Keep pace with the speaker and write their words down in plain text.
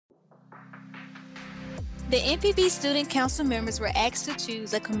The MPB Student Council members were asked to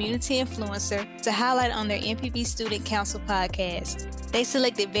choose a community influencer to highlight on their MPB Student Council podcast. They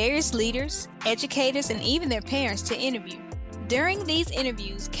selected various leaders, educators, and even their parents to interview. During these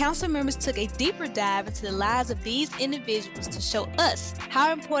interviews, council members took a deeper dive into the lives of these individuals to show us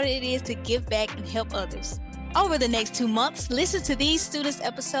how important it is to give back and help others. Over the next 2 months, listen to these students'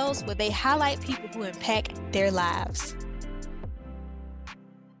 episodes where they highlight people who impact their lives.